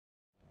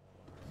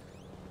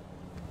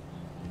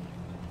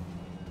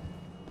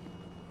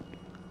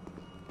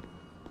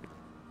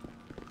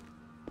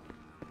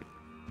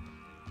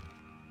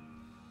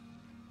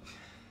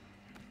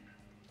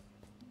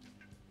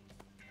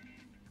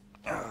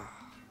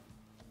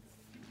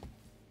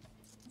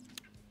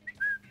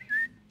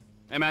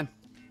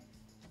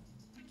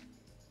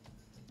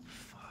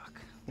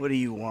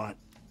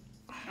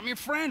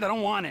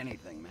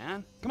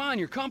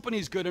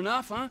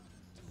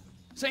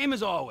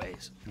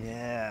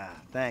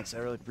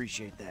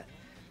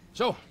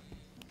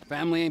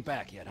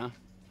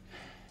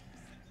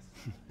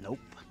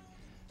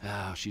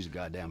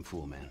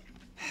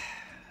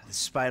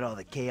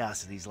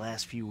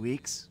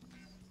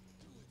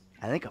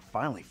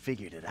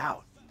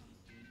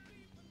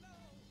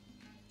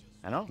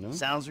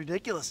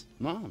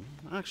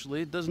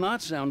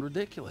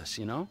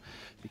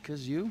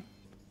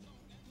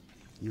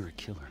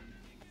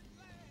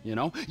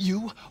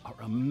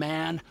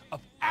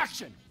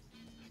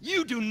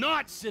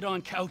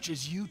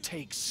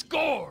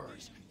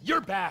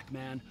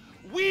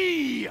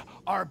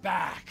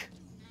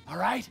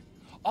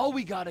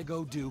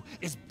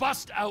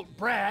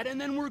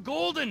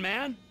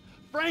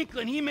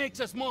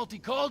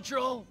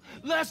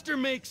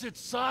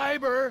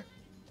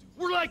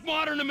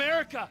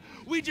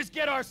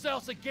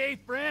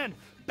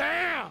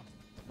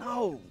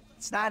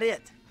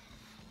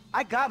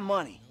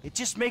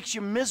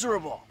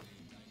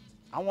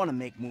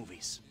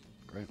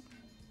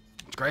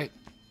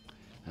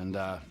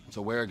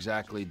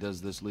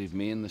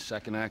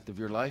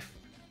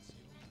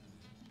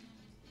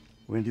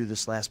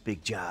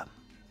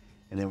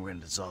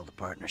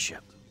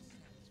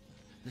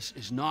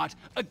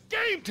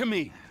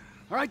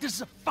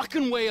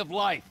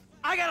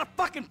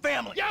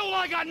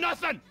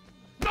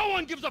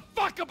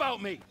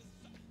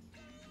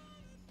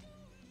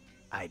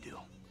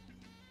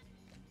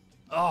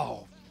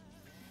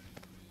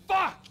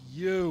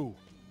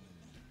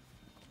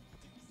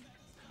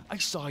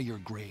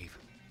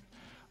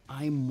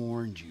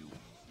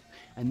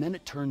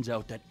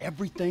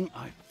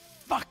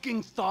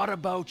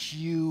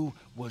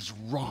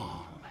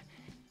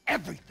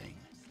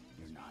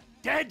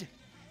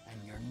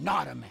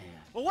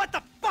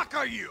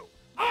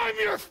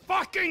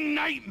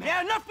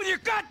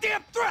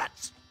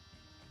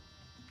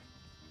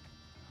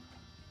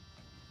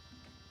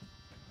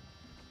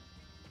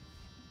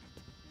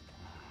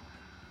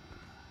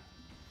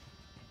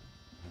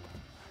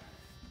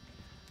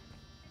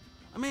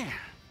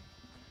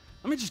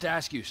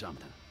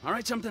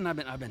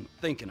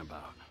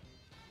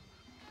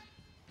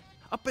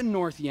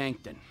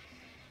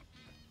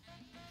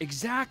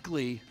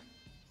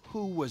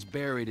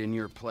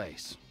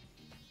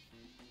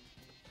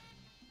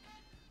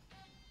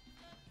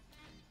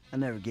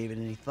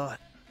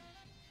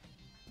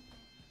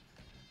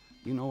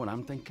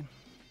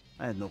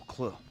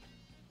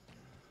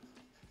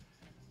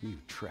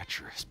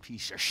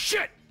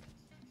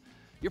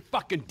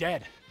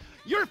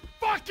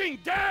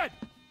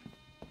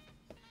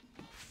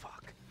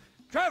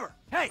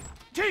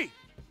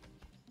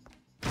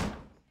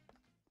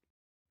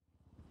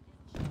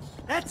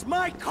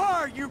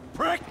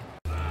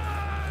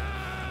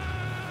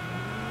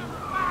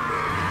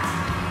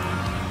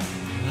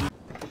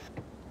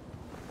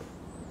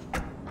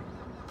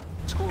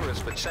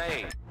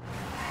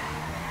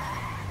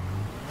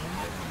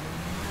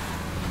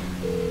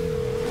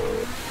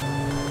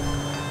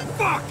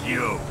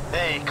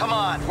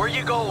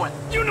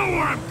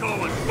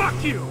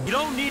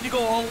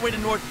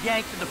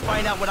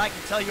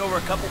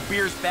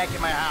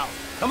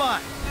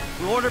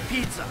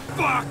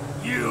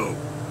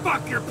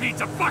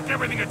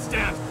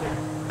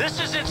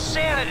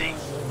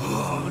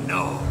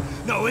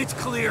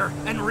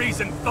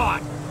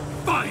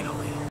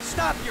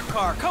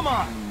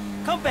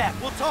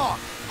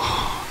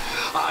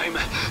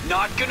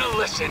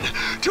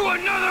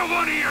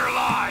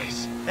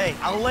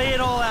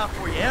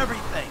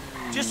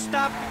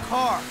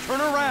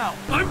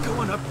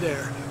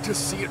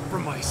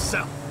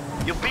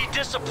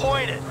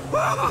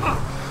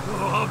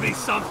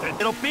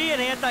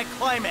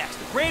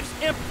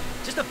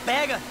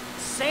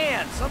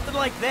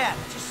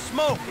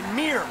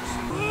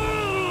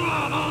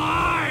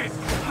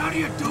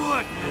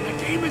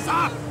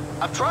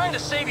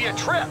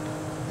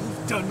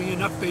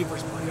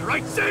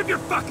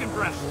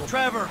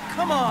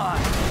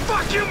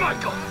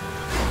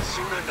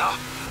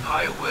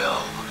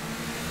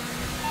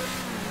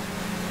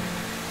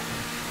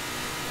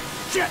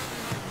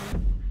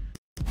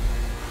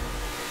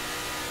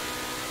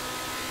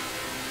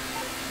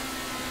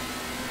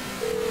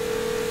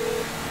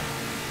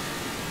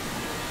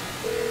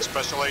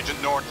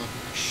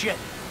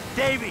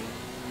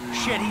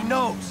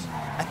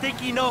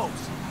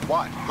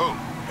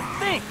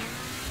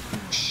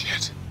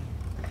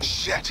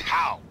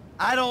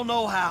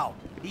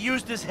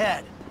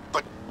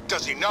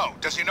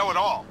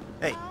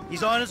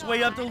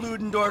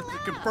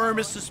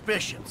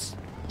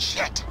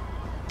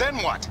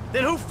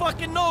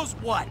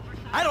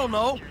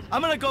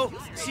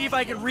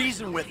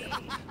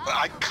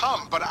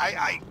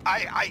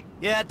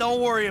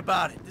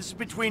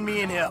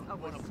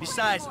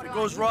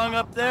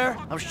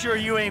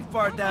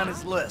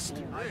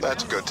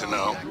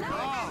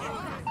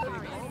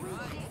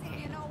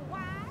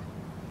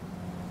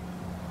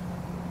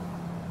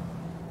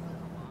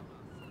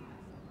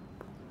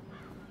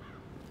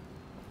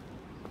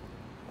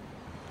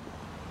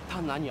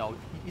和男友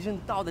已经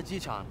到了机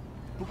场，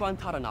不管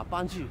他的哪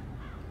班机，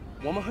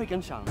我们会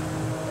跟上。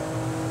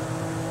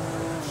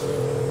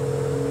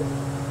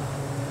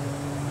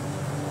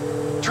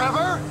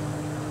Trevor?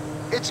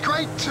 It's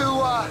great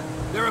to,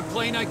 There a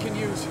plane I can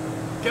use?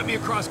 Get me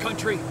across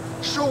country?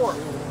 Sure.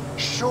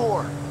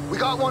 We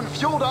got one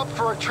fueled up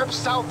for a trip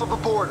south of the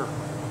border.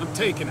 I'm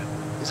taking it.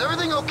 Is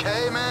everything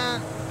okay,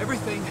 man?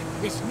 Everything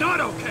is not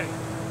okay.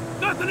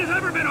 Nothing has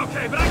ever been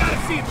okay, but I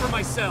gotta see it for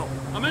myself.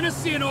 I'm gonna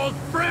see an old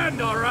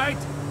friend, all right?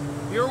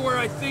 You're where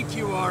I think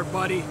you are,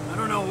 buddy. I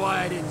don't know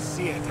why I didn't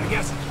see it. I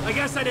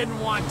guess I didn't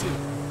want to.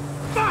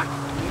 Fuck!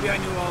 Maybe I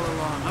knew all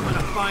along. I'm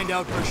gonna find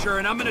out for sure,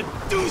 and I'm gonna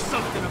do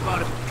something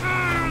about it.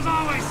 There's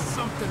always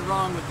something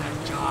wrong with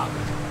that job.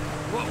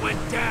 What went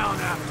down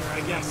after,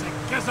 I guess.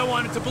 I guess I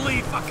wanted to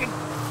believe fucking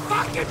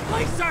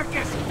play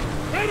circus!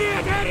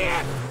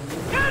 Idiot!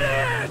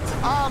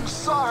 I'm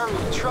sorry,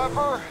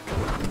 Trevor.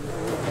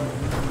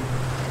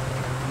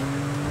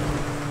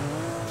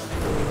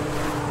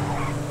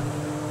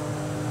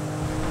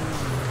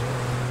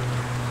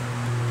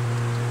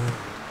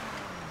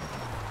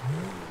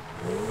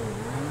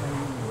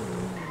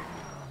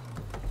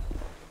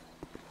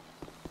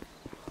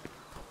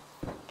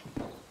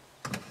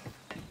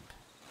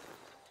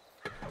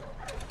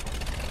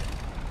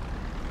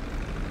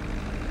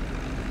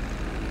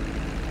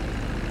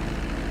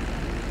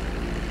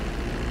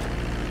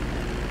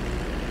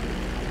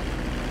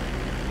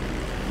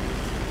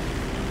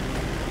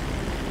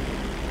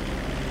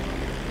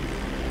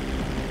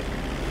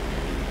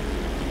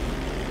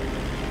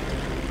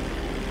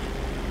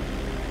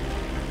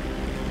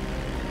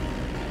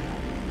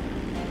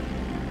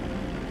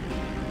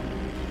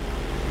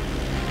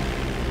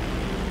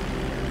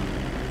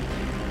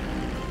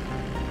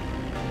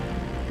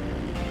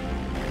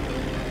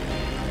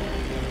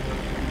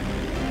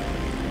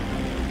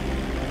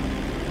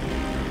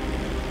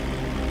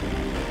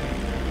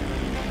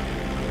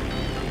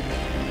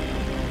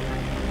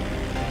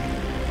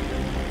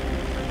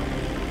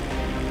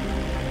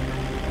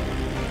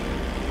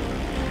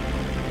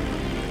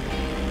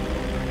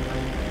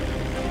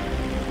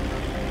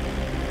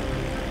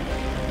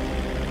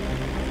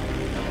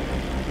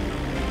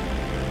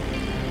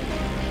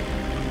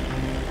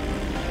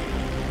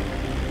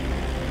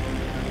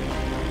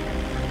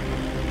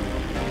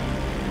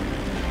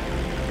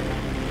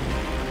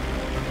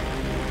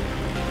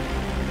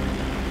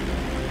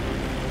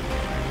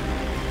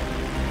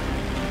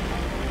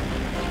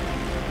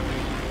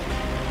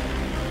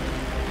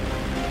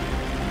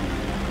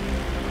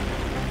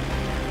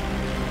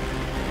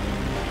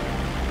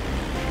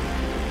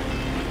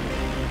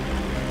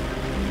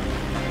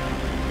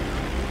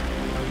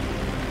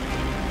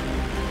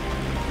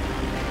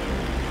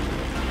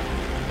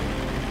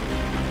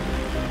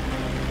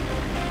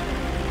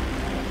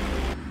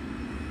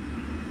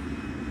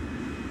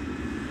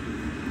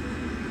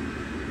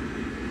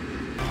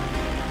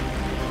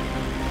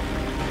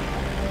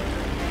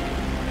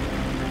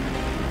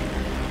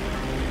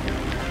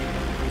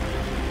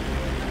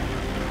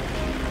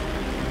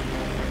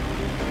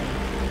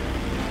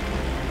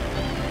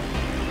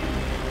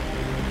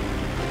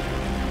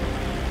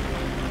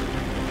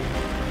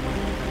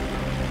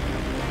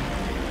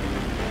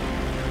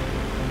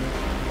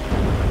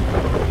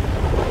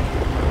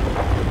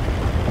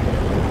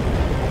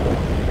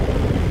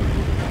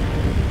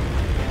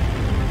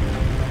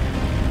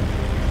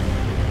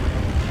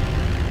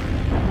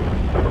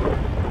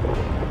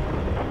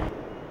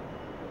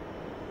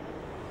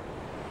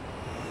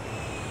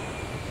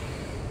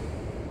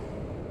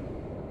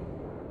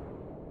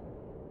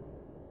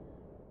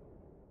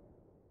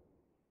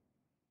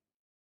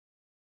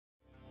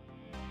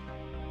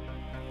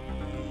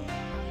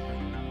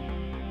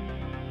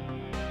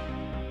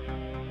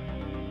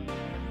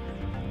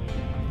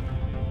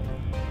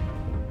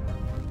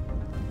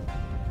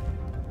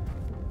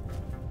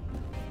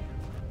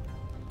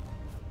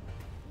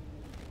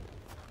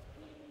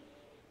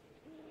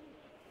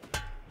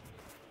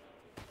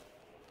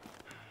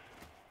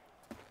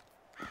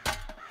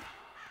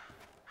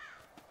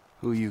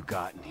 Who you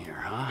got in here,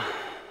 huh?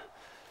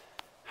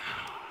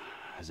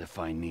 As if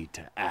I need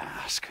to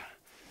ask.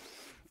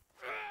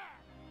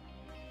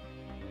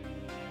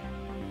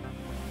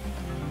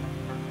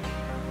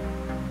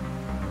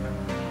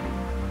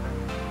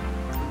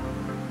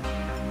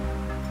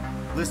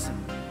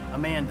 Listen,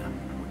 Amanda,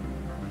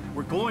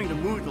 we're going to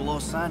move to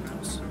Los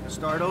Santos.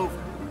 Start over.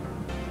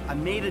 I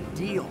made a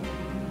deal.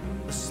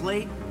 The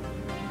slate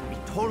will be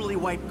totally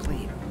wiped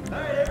clean. All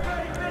right,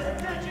 everybody pays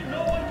attention.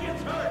 No one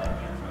gets hurt.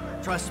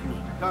 Trust me,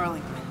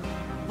 darling.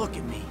 Look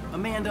at me.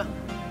 Amanda,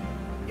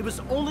 it was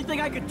the only thing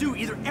I could do.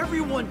 Either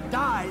everyone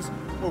dies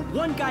or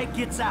one guy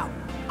gets out.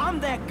 I'm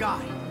that guy.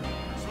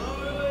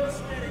 Slow and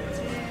steady,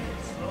 team.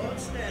 Slow and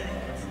steady.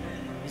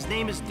 His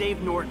name is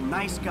Dave Norton.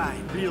 Nice guy,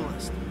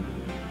 realist.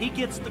 He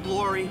gets the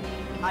glory,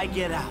 I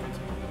get out.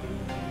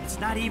 It's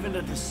not even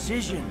a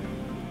decision.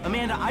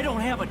 Amanda, I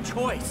don't have a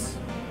choice.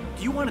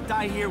 Do you want to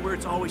die here where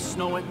it's always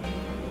snowing?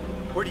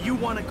 Or do you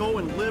want to go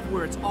and live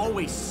where it's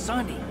always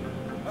sunny?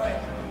 All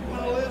right, you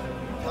want to live?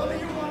 Tell me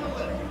you want to live.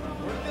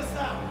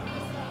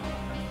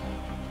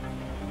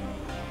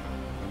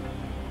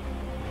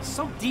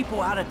 some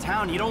depot out of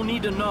town you don't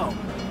need to know.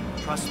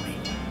 Trust me,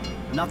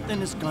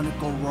 nothing is gonna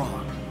go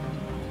wrong.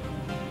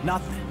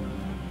 Nothing.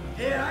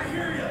 Yeah, I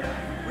hear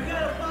you. We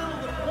gotta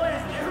follow the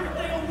plan.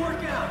 Everything will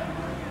work out.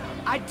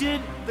 I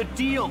did the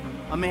deal,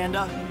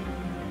 Amanda.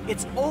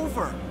 It's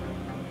over.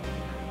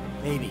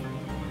 Baby,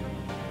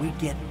 we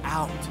get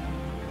out.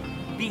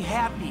 Be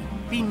happy.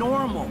 Be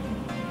normal.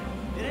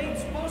 It ain't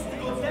supposed to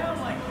go down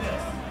like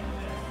this.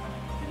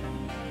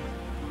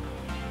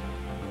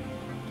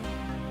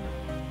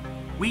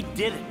 We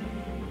did it.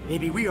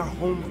 Baby, we are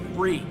home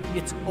free.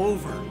 It's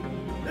over.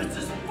 This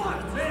is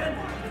fucked, man.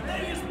 The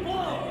thing is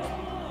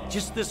blown.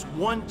 Just this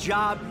one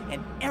job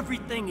and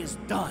everything is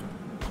done.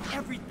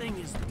 Everything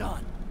is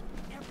done.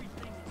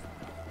 Everything is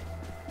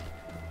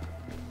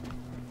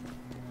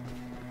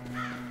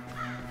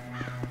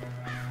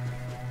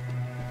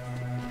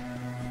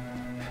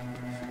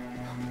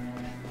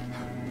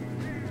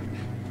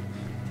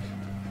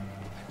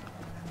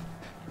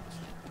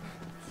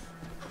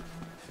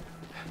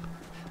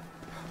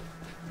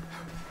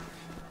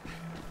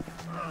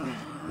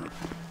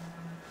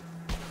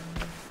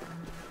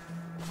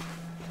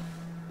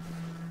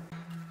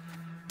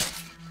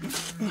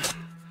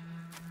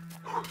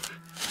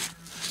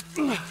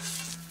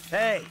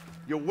Hey,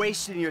 you're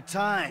wasting your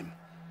time.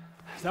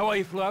 Is that why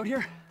you flew out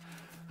here?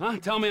 Huh?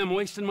 Tell me I'm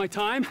wasting my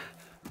time?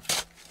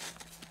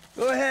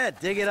 Go ahead,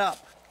 dig it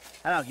up.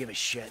 I don't give a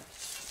shit.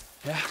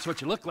 Yeah, that's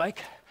what you look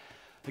like.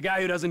 The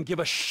guy who doesn't give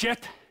a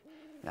shit.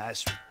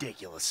 That's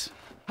ridiculous.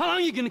 How long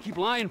are you gonna keep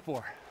lying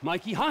for,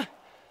 Mikey, huh?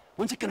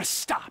 When's it gonna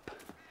stop?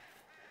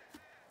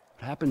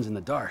 What happens in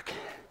the dark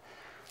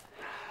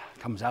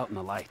comes out in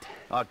the light.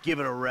 I'll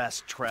give it a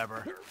rest,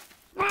 Trevor.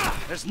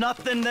 There's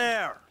nothing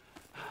there.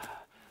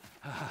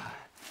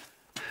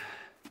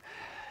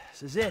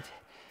 This is it.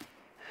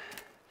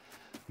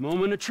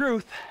 Moment of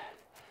truth.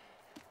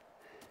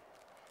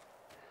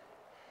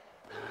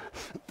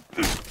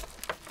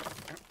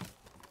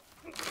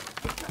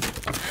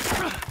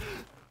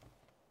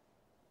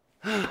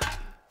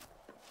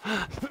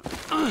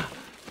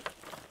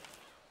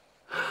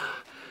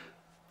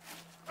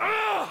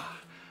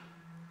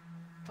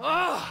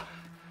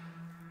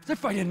 As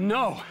if I didn't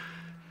know.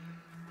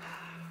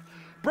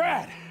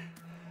 Brad!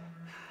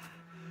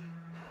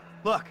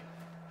 Look,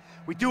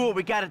 we do what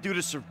we gotta do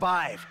to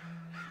survive.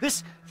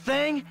 This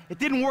thing, it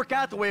didn't work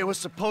out the way it was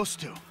supposed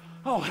to.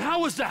 Oh, and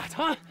how was that,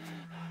 huh?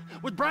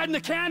 With Brad in the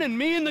can and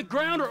me in the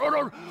ground,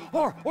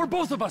 or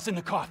both of us in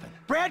the coffin?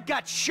 Brad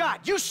got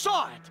shot, you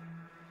saw it!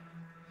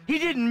 He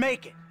didn't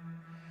make it.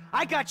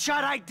 I got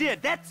shot, I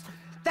did.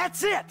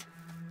 That's it!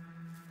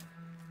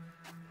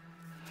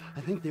 I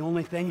think the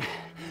only thing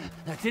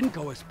that didn't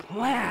go as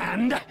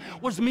planned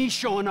was me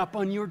showing up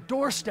on your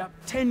doorstep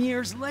 10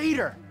 years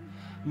later.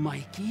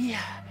 Mikey,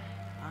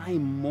 I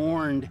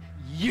mourned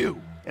you.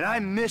 And I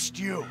missed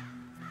you.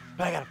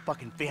 But I got a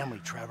fucking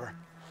family, Trevor.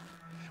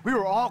 We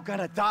were all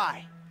gonna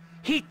die.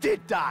 He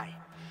did die.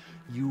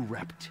 You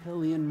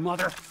reptilian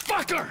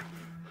motherfucker!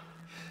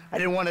 I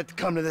didn't want it to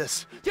come to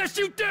this. Yes,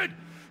 you did!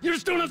 You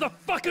just don't have the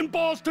fucking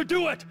balls to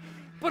do it!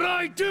 But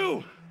I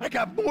do! I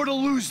got more to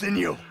lose than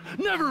you.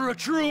 Never a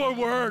truer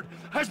word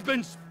has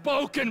been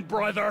spoken,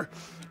 brother.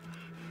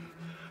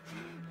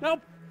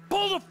 Now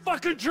pull the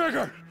fucking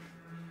trigger!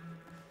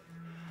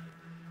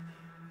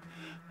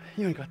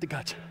 You ain't got the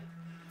guts.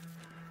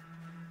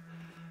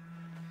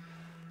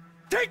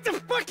 Take the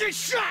fucking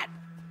shot!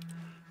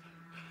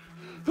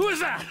 Who is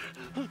that?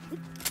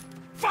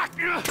 Fuck!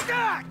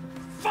 God!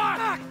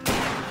 Fuck!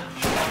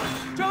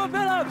 Trevor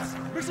Phillips!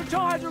 Mr.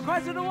 Chong has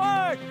requested a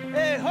word!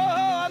 Hey, ho,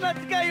 ho, I'm not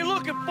the guy you're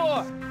looking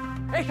for!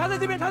 Hey, 他在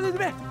这边，他在这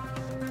边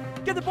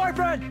Get the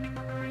boyfriend!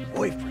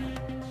 Boyfriend?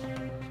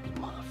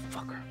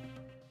 Motherfucker.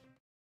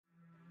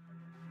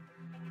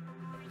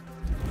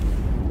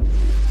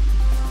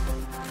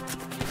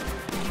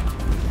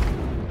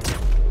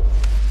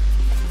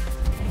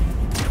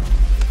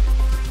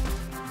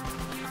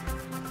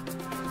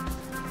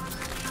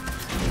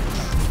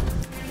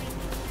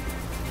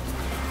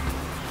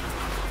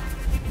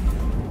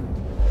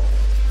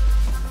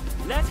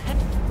 Let's head.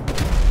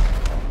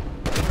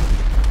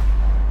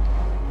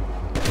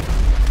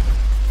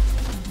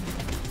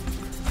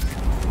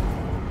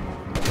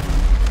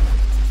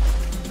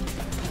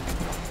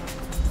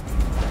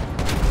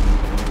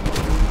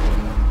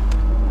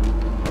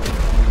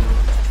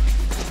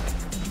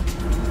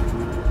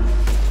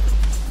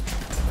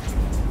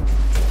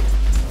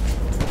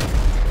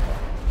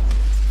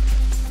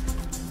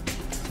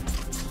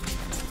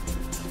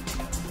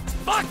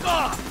 Fuck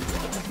off!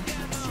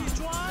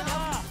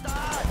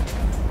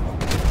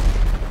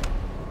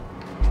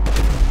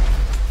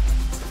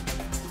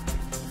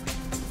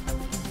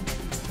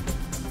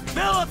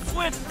 Phillips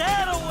went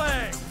that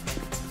away!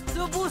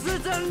 这不是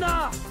真的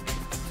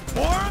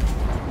Or?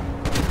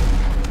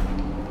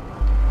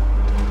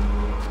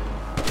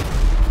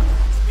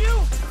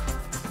 You?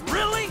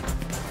 Really?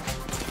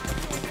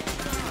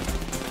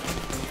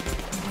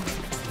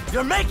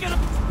 You're making a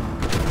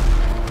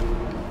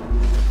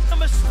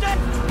mistake!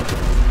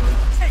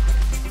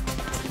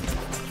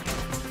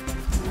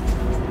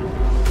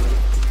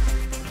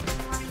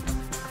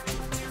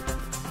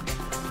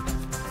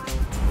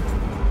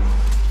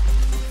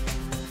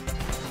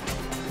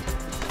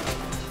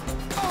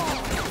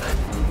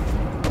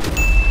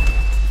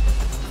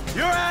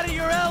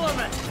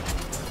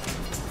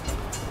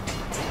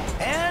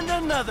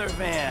 And another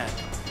van.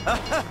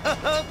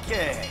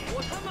 Okay.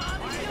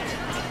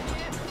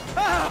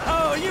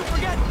 Oh, you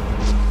forgot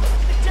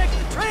to check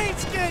the train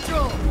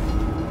schedule.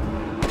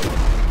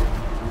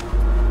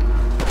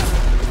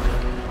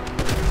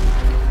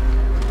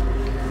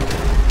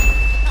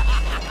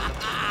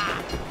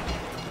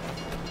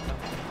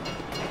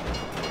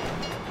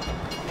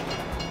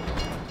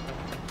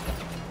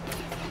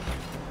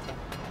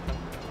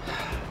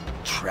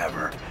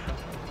 Trevor.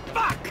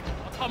 Fuck!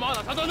 他妈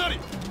的，他在那里！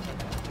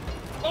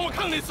帮我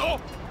看你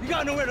走。 You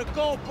got nowhere to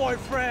go,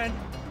 boyfriend.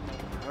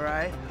 All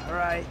right, all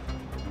right.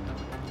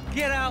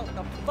 Get out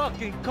the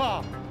fucking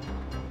car.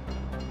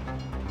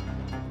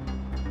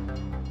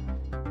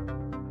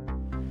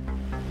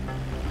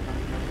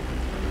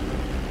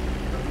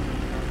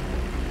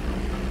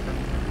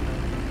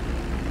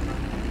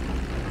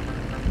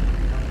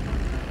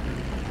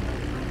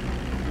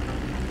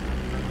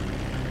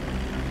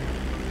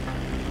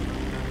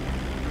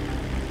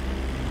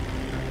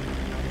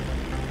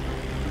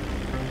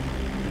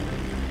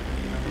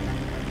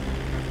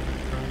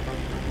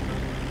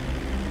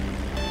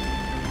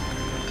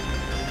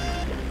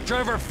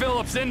 Trevor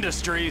Phillips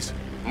Industries.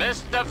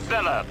 Mr.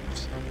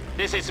 Phillips,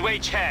 this is Wei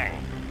Cheng.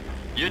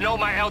 You know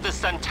my eldest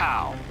son,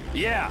 Tao.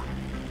 Yeah,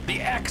 the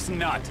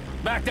ex-nut.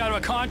 Backed out of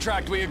a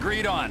contract we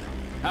agreed on.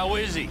 How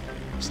is he?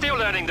 Still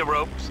learning the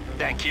ropes,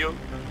 thank you.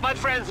 My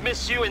friends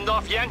miss you in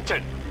North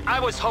Yankton. I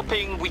was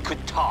hoping we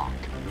could talk.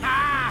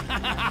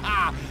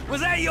 Was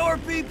that your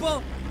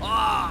people?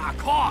 Ah, of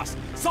course.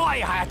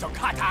 Sorry I had to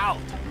cut out.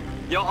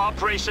 Your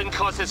operation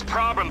causes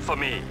problem for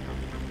me.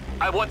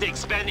 I want to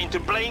expand into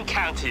Blaine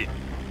County,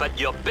 but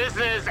your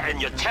business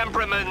and your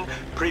temperament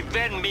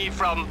prevent me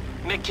from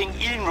making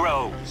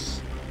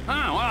inroads.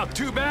 Oh, well,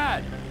 too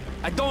bad.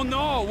 I don't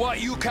know what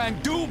you can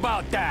do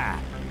about that.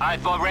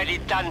 I've already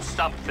done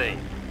something.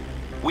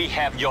 We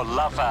have your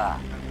lover.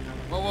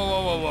 Whoa, whoa,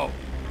 whoa, whoa, whoa.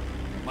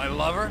 My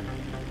lover?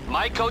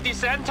 Michael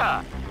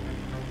DeSanta.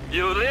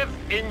 You live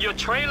in your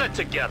trailer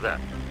together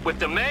with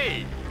the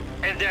maid,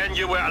 and then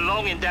you were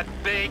alone in that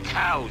big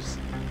house.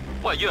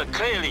 Well, you're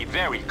clearly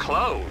very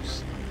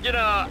close. You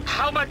know,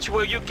 how much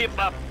will you give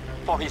up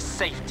for his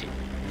safety?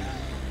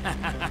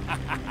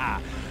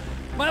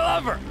 My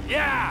lover!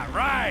 Yeah,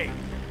 right!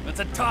 It's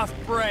a tough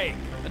break.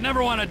 I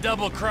never want to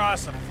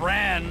double-cross a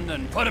friend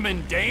and put him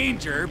in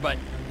danger, but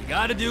you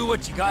gotta do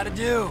what you gotta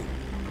do.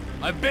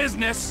 My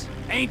business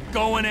ain't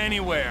going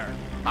anywhere.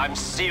 I'm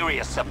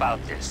serious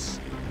about this.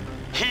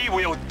 He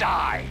will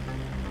die.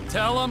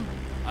 Tell him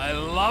I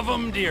love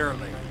him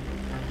dearly.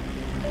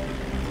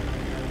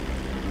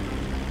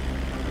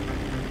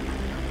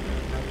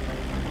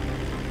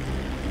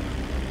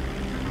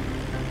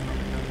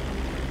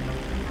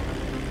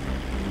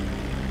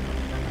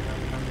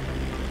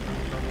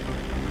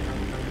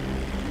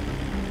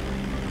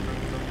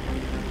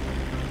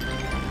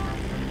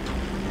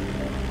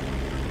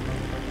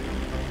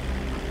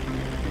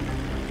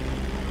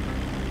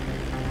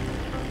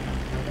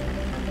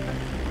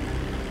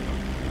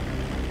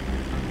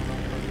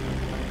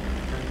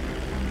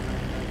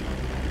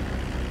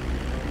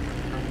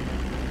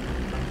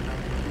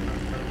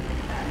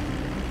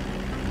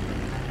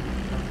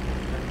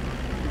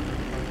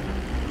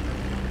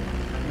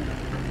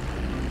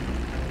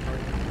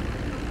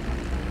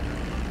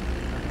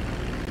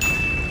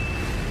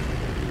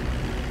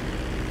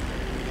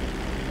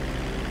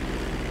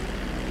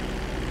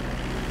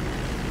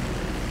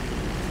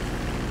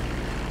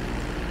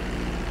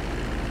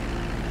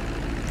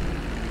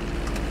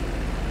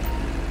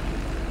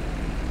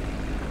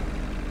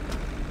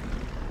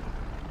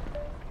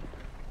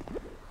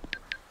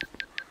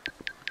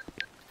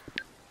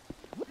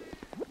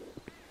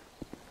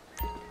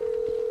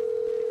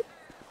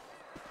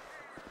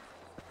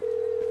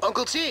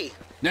 Uncle T.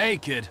 Hey,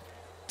 kid.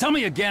 Tell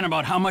me again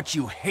about how much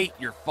you hate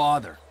your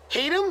father.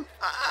 Hate him?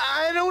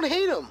 I don't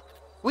hate him.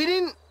 We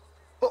didn't...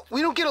 Well,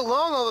 we don't get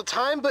along all the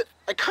time, but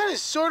I kind of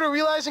sort of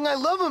realizing I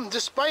love him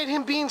despite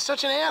him being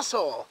such an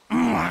asshole.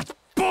 That's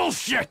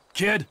bullshit,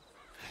 kid.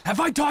 Have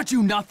I taught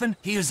you nothing?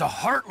 He is a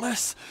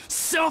heartless,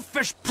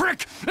 selfish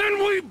prick, and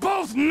we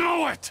both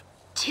know it!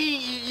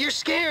 T, you're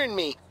scaring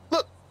me.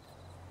 Look,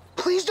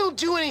 please don't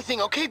do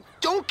anything, okay?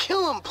 Don't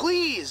kill him,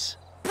 please.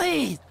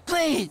 Please,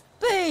 please,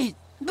 please,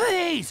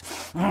 please!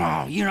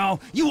 Oh, you know,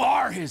 you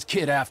are his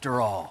kid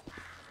after all.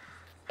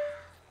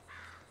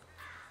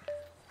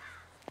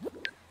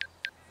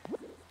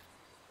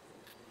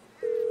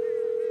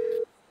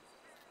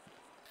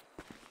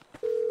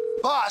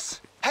 Boss,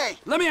 hey.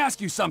 Let me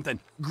ask you something,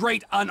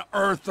 great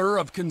unearther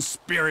of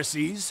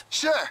conspiracies.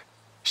 Sure,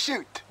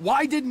 shoot.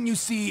 Why didn't you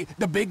see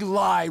the big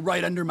lie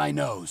right under my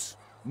nose?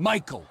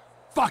 Michael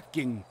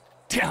fucking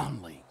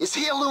Townley. Is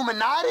he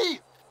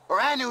Illuminati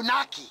or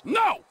Anunnaki?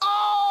 No!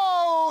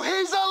 Oh,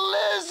 he's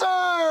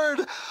a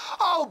lizard!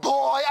 Oh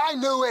boy, I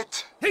knew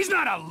it. He's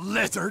not a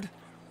lizard.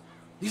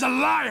 He's a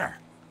liar.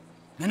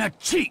 And a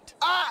cheat.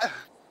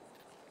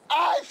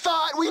 I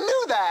thought we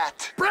knew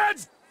that.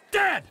 Brad's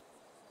dead!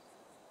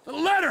 The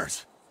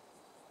letters!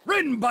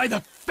 Written by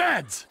the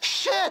feds!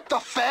 Shit, the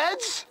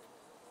feds?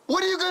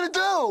 What are you gonna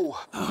do?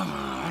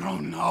 I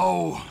don't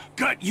know.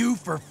 Gut you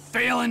for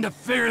failing to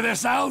figure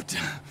this out?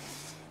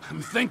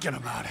 I'm thinking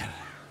about it.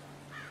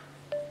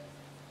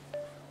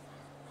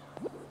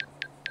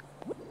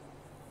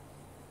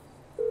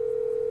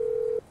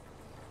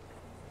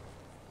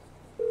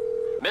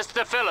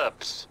 Mr.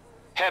 Phillips,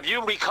 have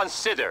you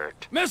reconsidered?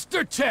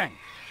 Mr. Cheng,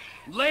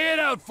 lay it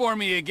out for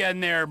me again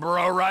there,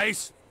 Bro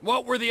Rice.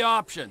 What were the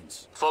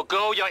options?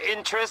 Forgo your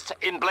interest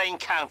in Blaine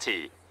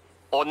County,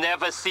 or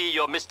never see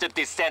your Mr.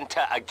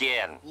 DeSanta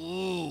again.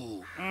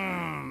 Ooh,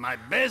 my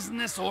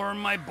business or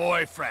my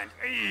boyfriend.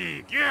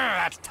 Eek,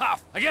 yeah, that's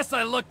tough. I guess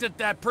I looked at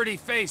that pretty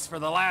face for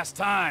the last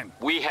time.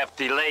 We have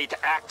delayed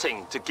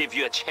acting to give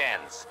you a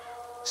chance.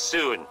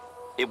 Soon,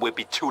 it will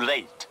be too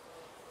late.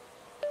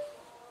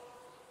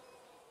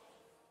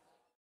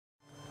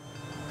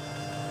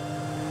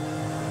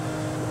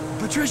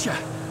 Patricia,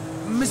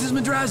 Mrs.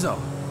 Madrazo.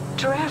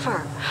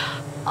 Trevor,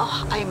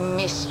 oh, I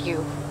miss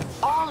you.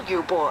 All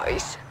you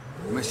boys.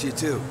 Miss you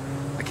too.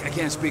 I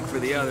can't speak for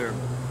the other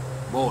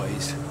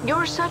boys.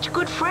 You're such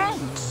good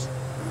friends.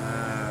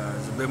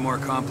 It's a bit more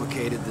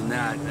complicated than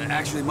that.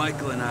 Actually,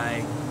 Michael and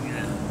I,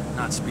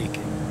 not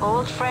speaking.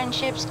 Old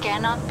friendships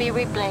cannot be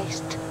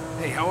replaced.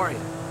 Hey, how are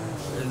you?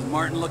 Is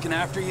Martin looking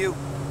after you?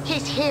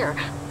 He's here.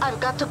 I've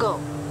got to go.